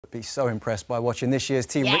Be so impressed by watching this year's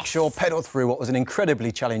Team Yes. Rickshaw pedal through what was an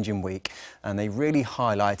incredibly challenging week, and they really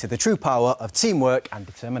highlighted the true power of teamwork and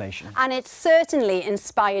determination. And it certainly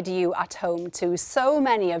inspired you at home too. So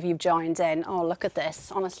many of you joined in. Oh, look at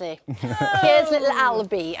this, honestly. Here's little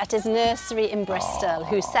Albie at his nursery in Bristol,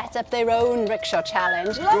 who set up their own rickshaw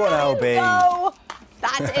challenge. Look Go on, at him Albie. go.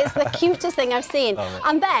 That is the cutest thing I've seen.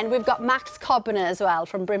 And then we've got Max Cobner as well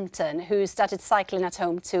from Brimpton, who started cycling at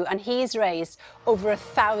home too, and he's raised over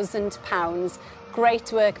 £1,000.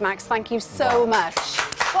 Great work, Max. Thank you so much.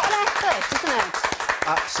 What an effort, isn't it?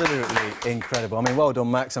 Absolutely incredible. I mean, well done,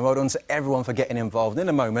 Max, and well done to everyone for getting involved. In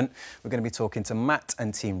a moment, we're going to be talking to Matt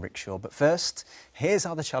and Team Rickshaw. But first, here's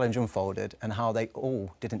how the challenge unfolded and how they all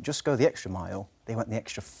didn't just go the extra mile, they went the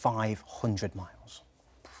extra 500 miles.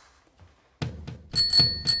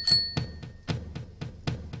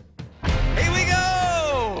 Here we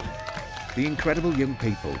go! The incredible young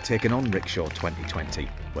people taking on Rickshaw 2020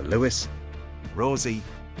 were Lewis, Rosie,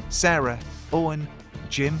 Sarah, Owen,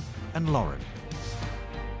 Jim and Lauren.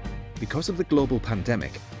 Because of the global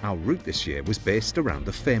pandemic, our route this year was based around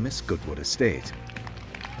the famous Goodwood estate.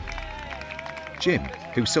 Jim,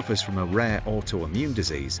 who suffers from a rare autoimmune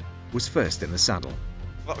disease, was first in the saddle.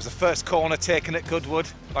 That was the first corner taken at Goodwood,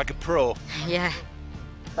 like a pro. Yeah.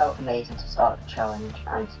 Felt amazing to start the challenge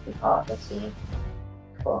and to be part of the team,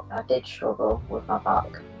 but I did struggle with my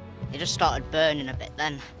back. It just started burning a bit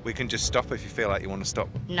then. We can just stop if you feel like you want to stop.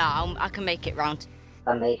 No, I can make it round.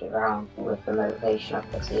 I made it round with the motivation of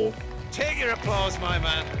the team. Take your applause, my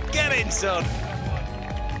man. Get in, son.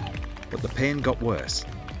 But the pain got worse,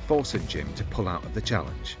 forcing Jim to pull out of the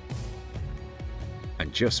challenge.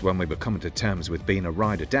 And just when we were coming to terms with being a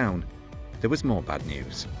rider down, there was more bad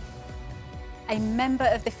news. A member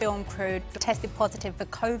of the film crew tested positive for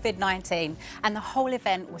COVID-19 and the whole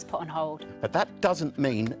event was put on hold. But that doesn't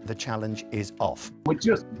mean the challenge is off. We're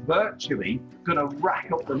just virtually going to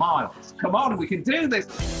rack up the miles. Come on, we can do this.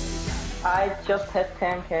 I just hit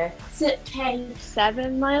 10k. 10K.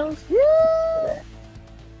 7 miles.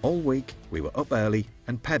 All week, we were up early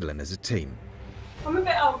and pedalling as a team. I'm a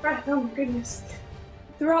bit out of breath, oh my goodness.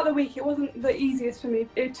 Throughout the week, it wasn't the easiest for me.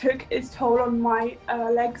 It took its toll on my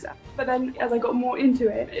legs, but then as I got more into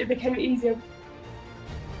it, it became easier.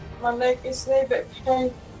 My leg is a bit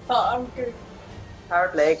pain, but I'm good.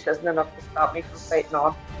 Hard legs isn't enough to stop me from fighting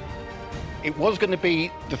on. It was going to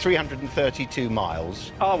be the 332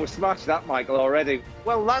 miles. Oh, we smashed that, Michael, already.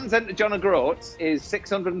 Well, Land's End to John O'Groats is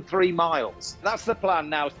 603 miles. That's the plan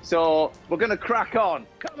now, so we're going to crack on.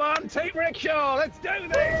 Come on, Team Rickshaw, let's do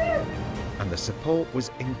this! And the support was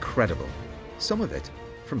incredible. Some of it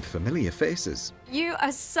from familiar faces. You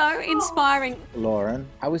are so inspiring. Lauren,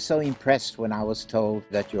 I was so impressed when I was told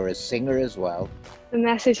that you're a singer as well. The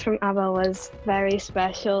message from ABBA was very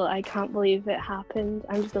special. I can't believe it happened.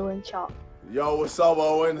 I'm still in shock. Yo, what's up,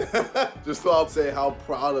 Owen? Just thought I'd say how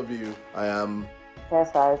proud of you I am. Yes,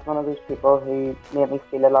 I was one of those people who made me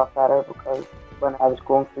feel a lot better because when I was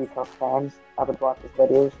going through tough times, I would watch his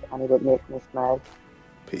videos and he would make me smile.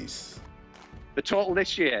 Peace. The total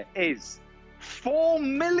this year is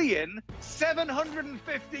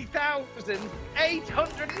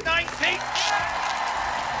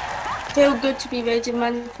 4,750,890. Feel good to be raising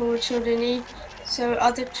money for children in need, so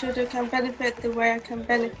other children can benefit the way I can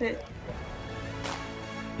benefit.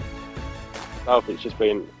 I hope it's just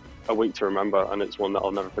been a week to remember, and it's one that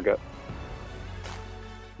I'll never forget.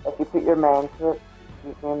 If you put your mind to it,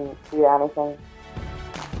 you can do anything.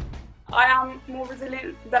 I am more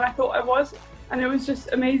resilient than I thought I was, and it was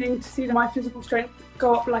just amazing to see my physical strength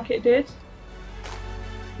go up like it did.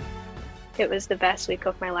 It was the best week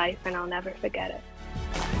of my life and I'll never forget it.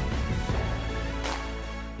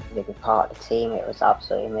 To be part of the team, it was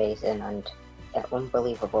absolutely amazing and an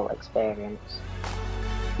unbelievable experience.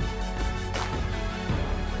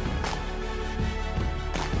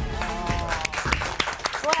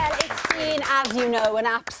 Well, it's been, as you know, an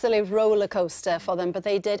absolute roller coaster for them, but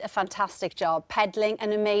they did a fantastic job pedalling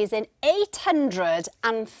an amazing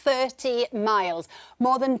 830 miles,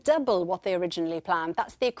 more than double what they originally planned.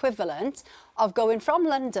 That's the equivalent of going from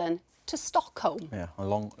London to Stockholm. Yeah, a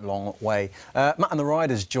long, long way. Matt and the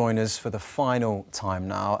riders join us for the final time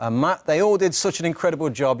now. Matt, they all did such an incredible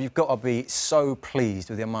job. You've got to be so pleased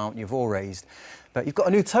with the amount you've all raised. But you've got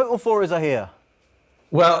a new total for us, I hear.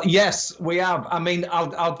 Well, yes, we have. I mean,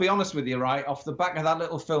 I'll be honest with you, right? Off the back of that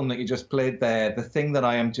little film that you just played there, the thing that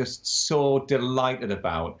I am just so delighted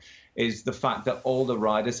about is the fact that all the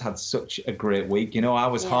riders had such a great week. You know, I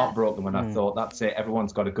was heartbroken when I thought, that's it,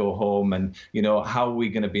 everyone's got to go home. And, you know, how are we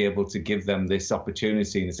going to be able to give them this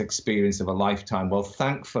opportunity, this experience of a lifetime? Well,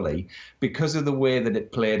 thankfully, because of the way that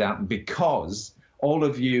it played out, and because all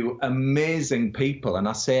of you amazing people, and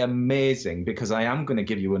I say amazing because I am going to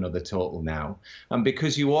give you another total now, and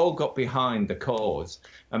because you all got behind the cause,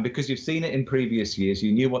 and because you've seen it in previous years,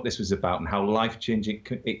 you knew what this was about and how life-changing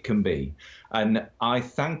it can be. And I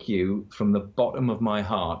thank you from the bottom of my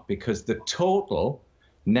heart, because the total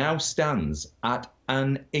now stands at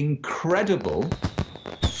an incredible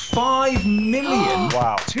 5 million.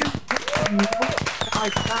 Wow.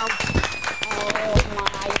 295,000. Oh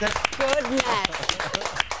my goodness.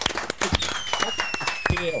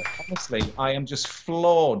 Honestly, I am just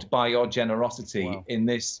floored by your generosity in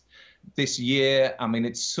this year. I mean,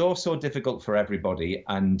 it's so difficult for everybody,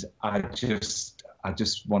 and I just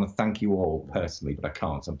want to thank you all personally, but I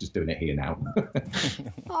can't, so I'm just doing it here now.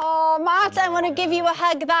 Oh, Matt, I want to give you a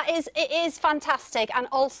hug. It is fantastic, and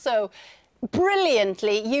also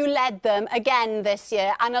brilliantly, you led them again this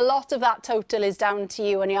year, and a lot of that total is down to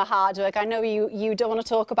you and your hard work. I know you don't want to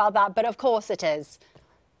talk about that, but of course it is.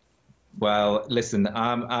 Well, listen,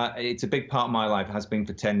 it's a big part of my life. It has been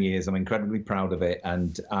for 10 years. I'm incredibly proud of it,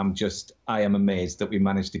 and I am amazed that we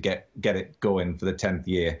managed to get it going for the 10th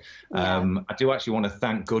year. Yeah. I do actually want to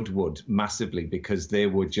thank Goodwood massively, because they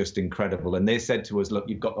were just incredible. And they said to us, look,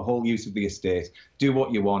 you've got the whole use of the estate. Do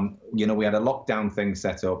what you want. You know, we had a lockdown thing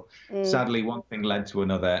set up. Sadly, one thing led to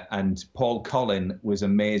another, and Paul Collin was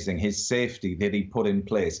amazing. His safety that he put in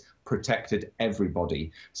place protected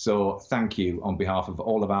everybody. So thank you on behalf of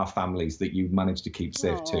all of our families that you managed to keep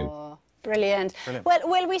safe too. Brilliant.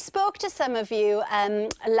 Well, we spoke to some of you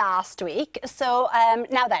last week. So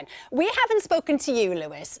now then, we haven't spoken to you,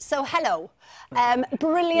 Lewis. So hello.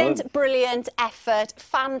 Brilliant effort.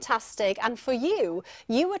 Fantastic. And for you,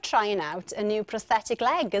 you were trying out a new prosthetic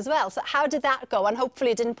leg as well. So how did that go? And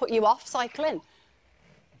hopefully it didn't put you off cycling.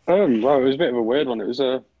 Well, it was a bit of a weird one. It was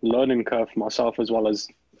a learning curve for myself as well as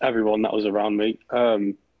everyone that was around me.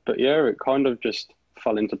 But yeah, it kind of just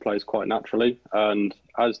fell into place quite naturally. And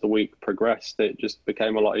as the week progressed, it just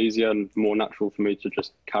became a lot easier and more natural for me to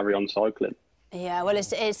just carry on cycling. Yeah, well, it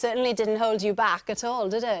certainly didn't hold you back at all,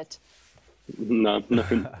 did it? No,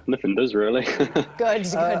 nothing does really. Good.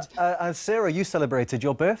 Sarah, you celebrated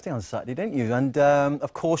your birthday on Saturday, didn't you? And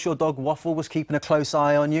of course, your dog Waffle was keeping a close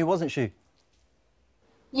eye on you, wasn't she?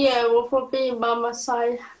 Yeah, Waffle being by my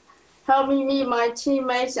side, helping me, my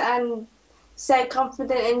teammates, and stay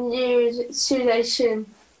confident in new situation.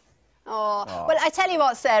 Oh, well, I tell you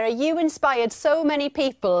what, Sarah, you inspired so many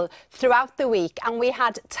people throughout the week, and we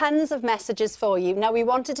had tons of messages for you. Now, we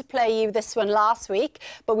wanted to play you this one last week,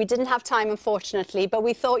 but we didn't have time, unfortunately, but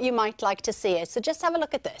we thought you might like to see it. So just have a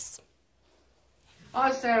look at this.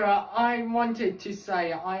 Hi, Sarah. I wanted to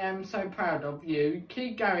say I am so proud of you.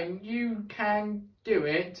 Keep going. You can do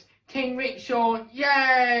it. Team Rickshaw,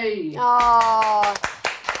 yay! Oh,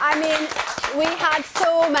 I mean, we had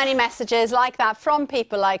so many messages like that from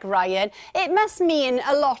people like Ryan. It must mean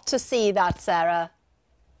a lot to see that, Sarah.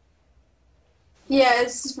 Yeah,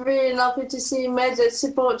 it's really lovely to see major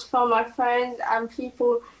support from my friends and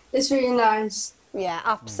people. It's really nice. Yeah,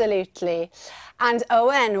 absolutely. And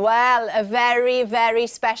Owen, well, a very, very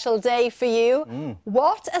special day for you.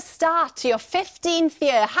 What a start to your 15th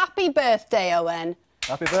year. Happy birthday, Owen.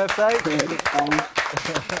 Happy birthday.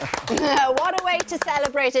 What a way to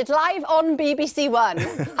celebrate it, live on BBC One.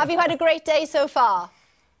 Have you had a great day so far?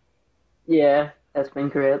 Yeah, it's been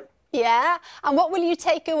great. Yeah? And what will you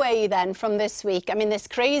take away then from this week? I mean, this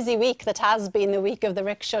crazy week that has been the week of the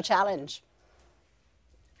Rickshaw Challenge.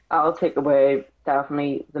 I'll take away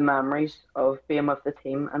definitely the memories of being with the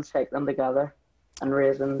team and cycling together and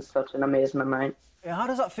raising such an amazing amount. Yeah, how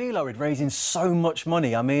does that feel, Owen, raising so much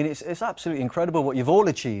money? I mean, it's absolutely incredible what you've all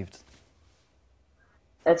achieved.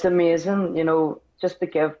 It's amazing, you know, just to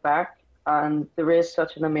give back and to raise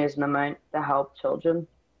such an amazing amount to help children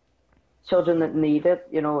that need it.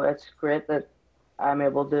 You know, it's great that I'm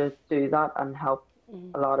able to do that and help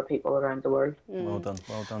a lot of people around the world. Well done,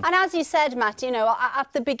 well done. And as you said, Matt, you know,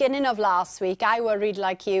 at the beginning of last week, I worried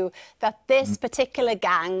like you that this particular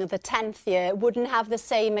gang, the 10th year, wouldn't have the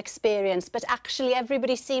same experience. But actually,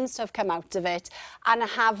 everybody seems to have come out of it and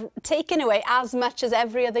have taken away as much as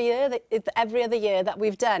every other year that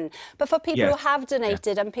we've done. But for people who have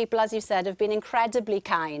donated and people, as you said, have been incredibly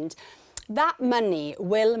kind, that money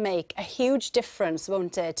will make a huge difference,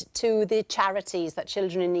 won't it, to the charities that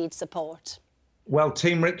children in need support? Well,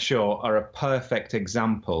 Team Rickshaw are a perfect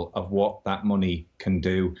example of what that money can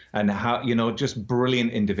do, and how, you know, just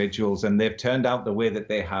brilliant individuals, and they've turned out the way that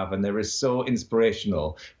they have, and they're so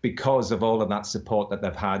inspirational because of all of that support that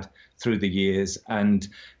they've had through the years. And,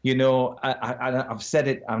 you know, I've said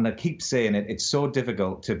it and I keep saying it, it's so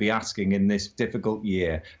difficult to be asking in this difficult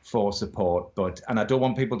year for support, and I don't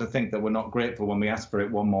want people to think that we're not grateful when we ask for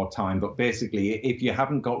it one more time, but basically, if you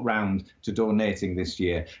haven't got round to donating this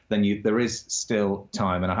year, then there is still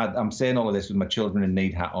time. And I'm saying all of this with my children in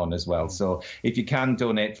need hat on as well. So if you can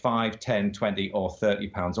donate 5, 10, 20 or 30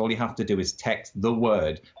 pounds, all you have to do is text the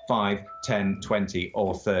word 5, 10, 20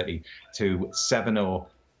 or 30 to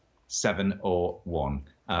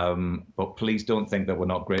 70701. But please don't think that we're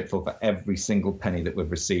not grateful for every single penny that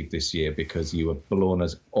we've received this year, because you have blown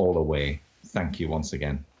us all away. Thank you once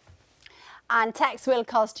again. And text will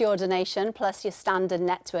cost your donation plus your standard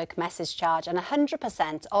network message charge, and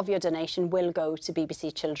 100% of your donation will go to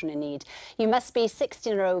BBC Children in Need. You must be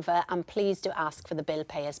 16 or over, and please do ask for the bill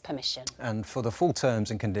payer's permission. And for the full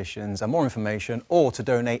terms and conditions and more information, or to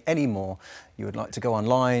donate any more, you would like to go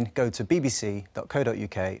online, go to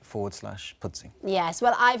bbc.co.uk/Pudsey. Yes,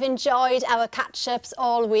 well, I've enjoyed our catch-ups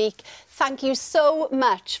all week. Thank you so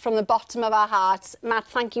much from the bottom of our hearts. Matt,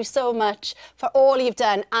 thank you so much for all you've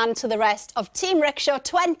done, and to the rest of Team Rickshaw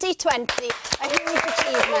 2020. A huge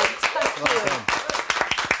achievement.